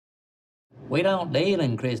We don't deal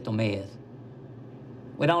in crystal meth.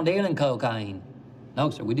 We don't deal in cocaine. No,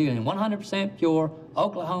 sir, we deal in 100% pure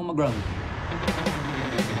Oklahoma grown.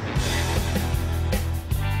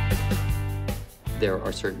 There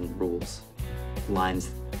are certain rules,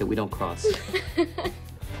 lines that we don't cross.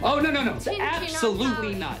 Oh, no.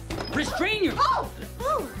 Absolutely not. Restrain your...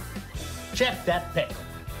 Oh! Check that pickle.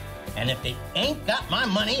 And if they ain't got my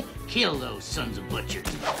money, kill those sons of butchers.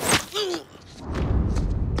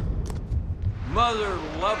 Mother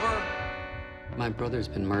lover. My brother's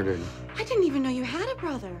been murdered. I didn't even know you had a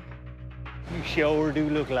brother. You sure do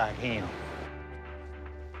look like him.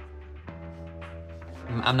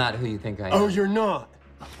 I'm not who you think I am. Oh, you're not?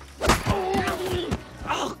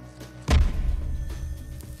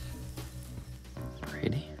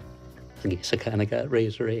 Pretty. I guess I kind of got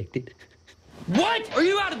resurrected. What? Are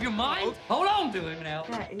you out of your mind? Hold on to him now.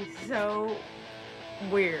 That is so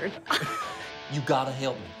weird. You gotta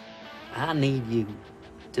help me. I need you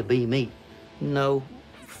to be me. No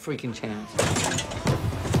freaking chance.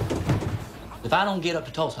 If I don't get up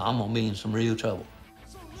to Tulsa, I'm gonna be in some real trouble.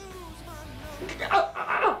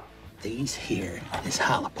 These here is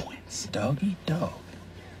hollow points. Doggy dog.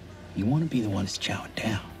 You want to be the one that's chowing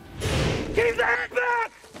down. Give that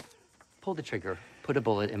back! Pull the trigger, put a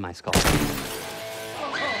bullet in my skull.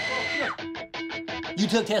 You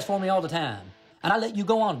took tests for me all the time, and I let you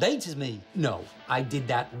go on dates as me. No, I did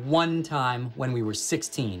that one time when we were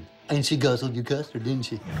 16. And she guzzled your custard, didn't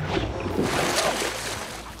she?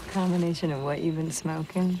 Combination of what you've been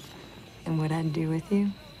smoking and what I'd do with you,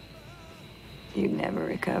 you'd never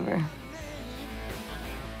recover.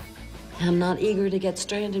 I'm not eager to get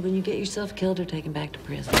stranded when you get yourself killed or taken back to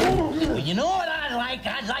prison. Well, you know what I'd like?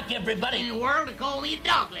 I'd like everybody in the world to call me a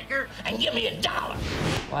dog licker and give me $1.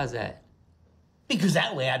 Why is that? Because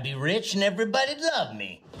that way I'd be rich and everybody'd love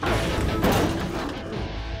me.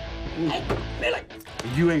 Hey, Billy.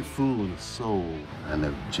 You ain't fooling a soul. I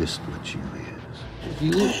know just what you is.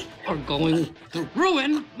 You are going to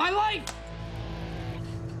ruin my life.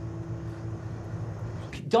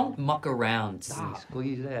 Don't muck around.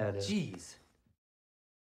 Squeeze that. Jeez.